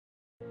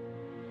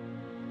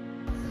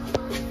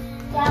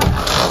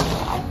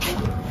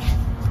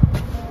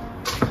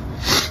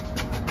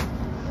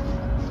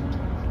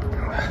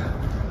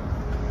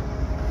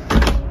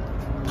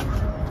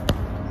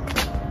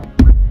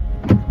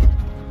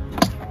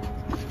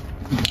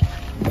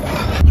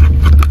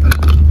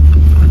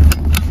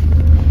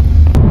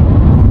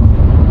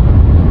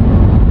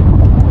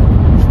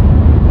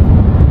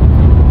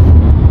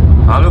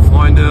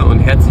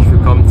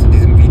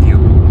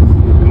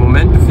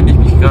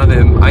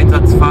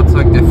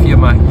der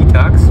Firma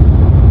Tags.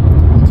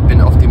 Ich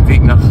bin auf dem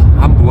Weg nach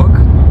Hamburg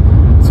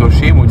zur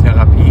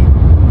Chemotherapie.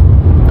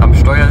 Am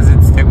Steuer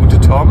sitzt der gute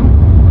Tom,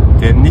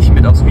 der nicht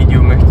mit aufs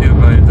Video möchte,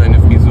 weil seine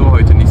Frisur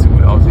heute nicht so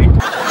gut aussieht.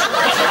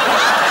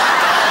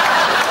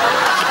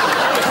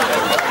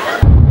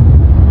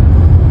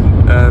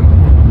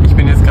 Ich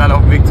bin jetzt gerade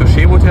auf dem Weg zur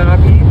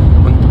Chemotherapie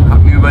und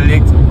habe mir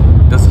überlegt,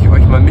 dass ich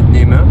euch mal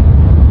mitnehme.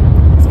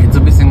 Es geht so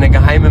ein bisschen eine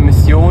geheime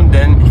Mission,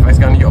 denn ich weiß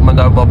gar nicht, ob man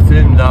da überhaupt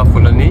filmen darf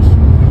oder nicht.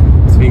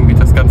 Deswegen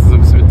wird das Ganze so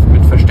ein bisschen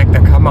mit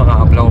versteckter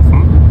Kamera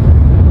ablaufen.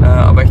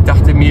 Aber ich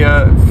dachte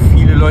mir,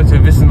 viele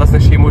Leute wissen, was eine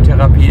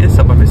Chemotherapie ist,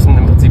 aber wissen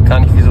im Prinzip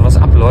gar nicht, wie sowas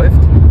abläuft.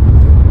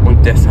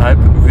 Und deshalb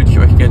würde ich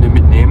euch gerne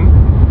mitnehmen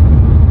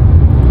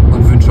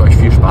und wünsche euch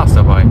viel Spaß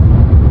dabei.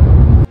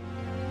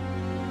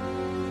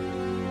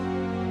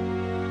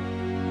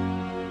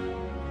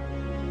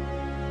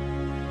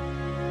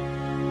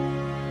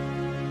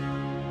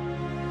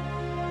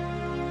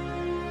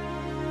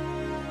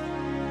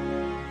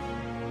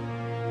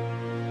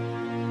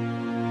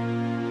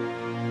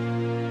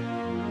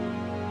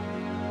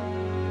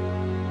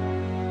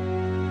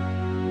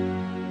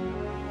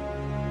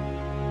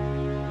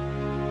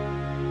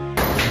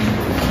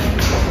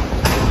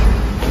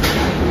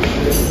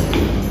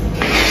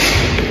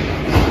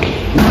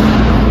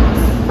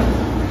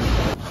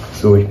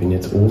 So, ich bin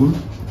jetzt oben,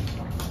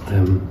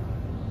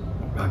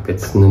 habe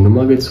jetzt eine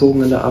Nummer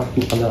gezogen an der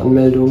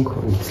Anmeldung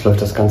und jetzt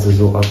läuft das Ganze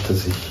so ab,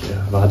 dass ich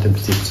warte,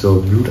 bis ich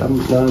zur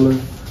Blutabnahme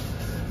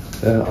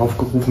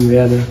aufgerufen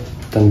werde.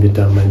 Dann wird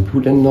da mein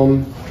Blut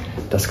entnommen.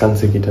 Das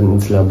Ganze geht dann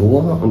ins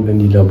Labor und wenn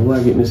die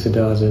Laborergebnisse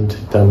da sind,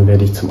 dann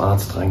werde ich zum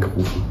Arzt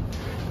reingerufen.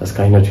 Das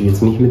kann ich natürlich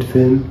jetzt nicht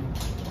mitfilmen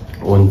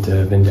und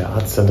wenn der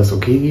Arzt dann das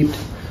okay gibt,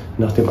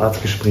 nach dem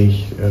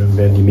Arztgespräch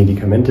werden die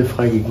Medikamente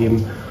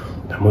freigegeben.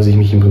 Da muss ich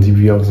mich im Prinzip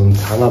wie auf so einen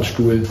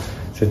Zahnarztstuhl,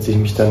 setze ich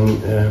mich dann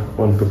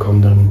und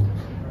bekomme dann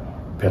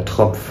per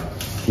Tropf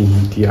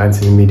die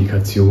einzelnen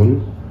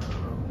Medikationen.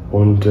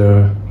 Und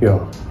ja,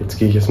 jetzt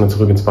gehe ich erstmal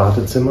zurück ins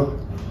Wartezimmer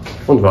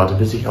und warte,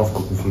 bis ich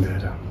aufgerufen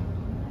werde.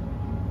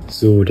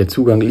 So, der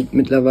Zugang liegt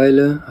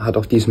mittlerweile, hat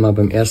auch diesmal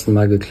beim ersten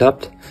Mal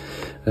geklappt.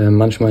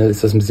 Manchmal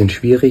ist das ein bisschen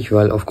schwierig,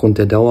 weil aufgrund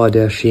der Dauer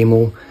der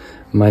Chemo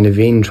meine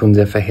Venen schon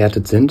sehr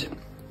verhärtet sind.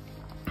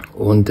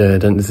 Und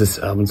dann ist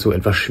es ab und zu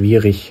etwas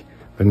schwierig,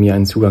 bei mir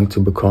einen Zugang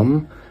zu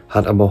bekommen,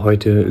 hat aber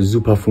heute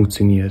super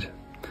funktioniert.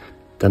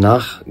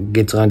 Danach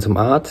geht's rein zum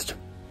Arzt.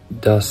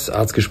 Das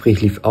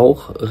Arztgespräch lief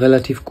auch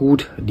relativ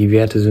gut. Die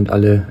Werte sind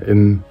alle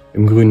im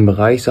grünen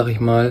Bereich, sag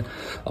ich mal.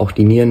 Auch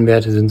die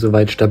Nierenwerte sind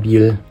soweit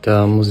stabil.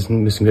 Da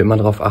müssen wir immer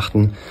drauf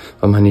achten,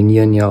 weil meine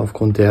Nieren ja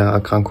aufgrund der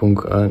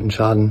Erkrankung einen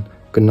Schaden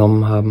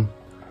genommen haben.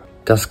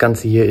 Das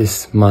Ganze hier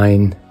ist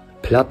mein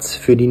Platz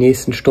für die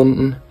nächsten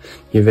Stunden.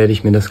 Hier werde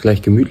ich mir das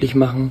gleich gemütlich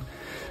machen.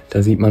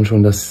 Da sieht man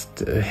schon das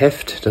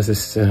Heft, das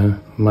ist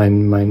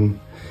mein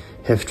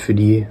Heft für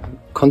die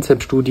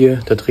Konzeptstudie.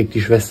 Da trägt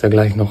die Schwester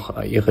gleich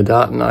noch ihre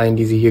Daten ein,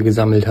 die sie hier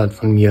gesammelt hat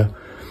von mir.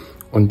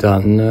 Und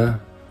dann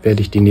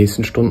werde ich die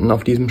nächsten Stunden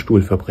auf diesem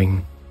Stuhl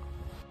verbringen.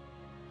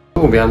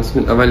 So, wir haben es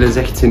mittlerweile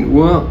 16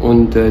 Uhr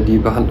und die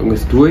Behandlung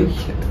ist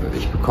durch.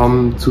 Ich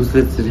bekomme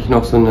zusätzlich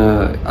noch so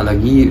eine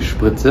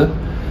Allergiespritze.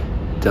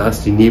 Da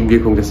ist die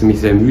Nebenwirkung, dass sie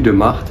mich sehr müde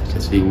macht.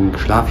 Deswegen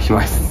schlafe ich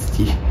meistens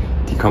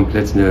die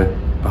komplette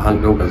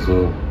Behandlung,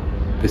 also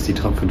bis die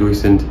Tropfen durch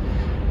sind,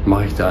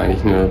 mache ich da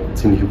eigentlich eine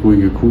ziemlich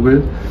ruhige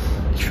Kugel.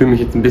 Ich fühle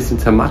mich jetzt ein bisschen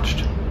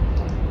zermatscht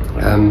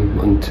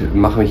und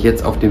mache mich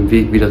jetzt auf dem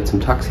Weg wieder zum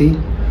Taxi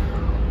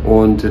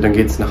und dann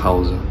geht es nach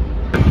Hause.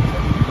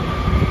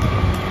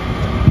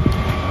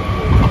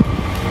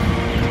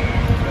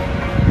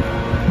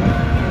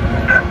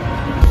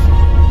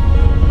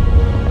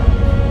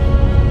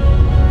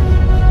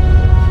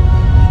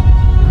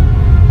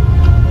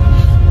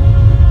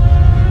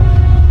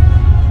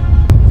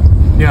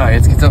 Ja,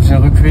 jetzt geht's auf den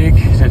Rückweg.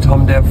 Der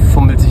Tom, der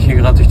fummelt sich hier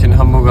gerade durch den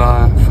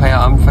Hamburger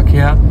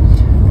Feierabendverkehr.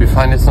 Wir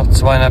fahren jetzt noch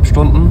 2,5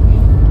 Stunden.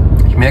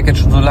 Ich merke jetzt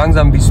schon so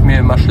langsam, wie es mir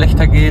immer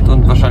schlechter geht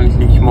und wahrscheinlich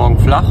liege ich morgen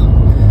flach.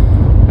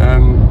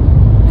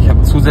 Ich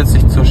habe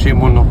zusätzlich zur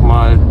Chemo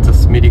nochmal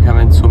das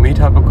Medikament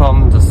Zometa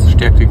bekommen. Das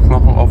stärkt den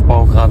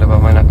Knochenaufbau, gerade bei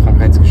meiner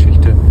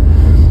Krankheitsgeschichte.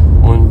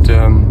 Und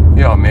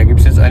ja, mehr gibt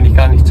es jetzt eigentlich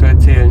gar nicht zu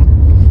erzählen.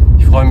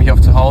 Ich freue mich auf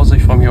zu Hause,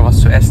 ich freue mich auf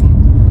was zu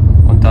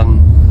essen und dann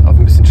auf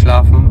ein bisschen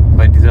schlafen.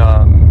 Bei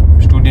dieser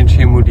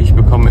Studienchemo, die ich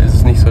bekomme, ist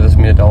es nicht so, dass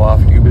mir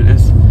dauerhaft übel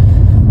ist.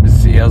 Es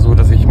ist eher so,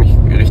 dass ich mich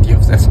richtig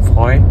aufs Essen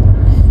freue.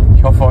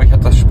 Ich hoffe, euch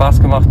hat das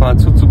Spaß gemacht, mal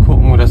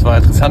zuzugucken, oder es war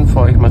interessant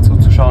für euch, mal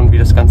zuzuschauen, wie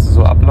das Ganze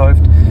so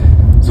abläuft.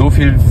 So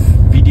viel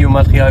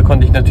Videomaterial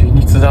konnte ich natürlich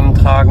nicht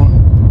zusammentragen.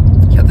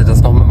 Ich hatte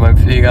das noch mit meinem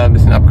Pfleger ein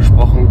bisschen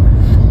abgesprochen.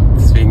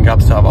 Deswegen gab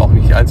es da aber auch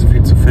nicht allzu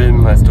viel zu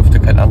filmen, weil es durfte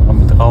kein anderer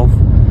mit drauf.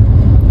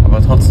 Aber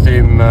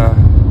trotzdem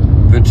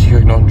wünsche ich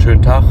euch noch einen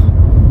schönen Tag.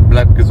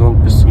 Bleibt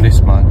gesund, bis zum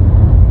nächsten Mal.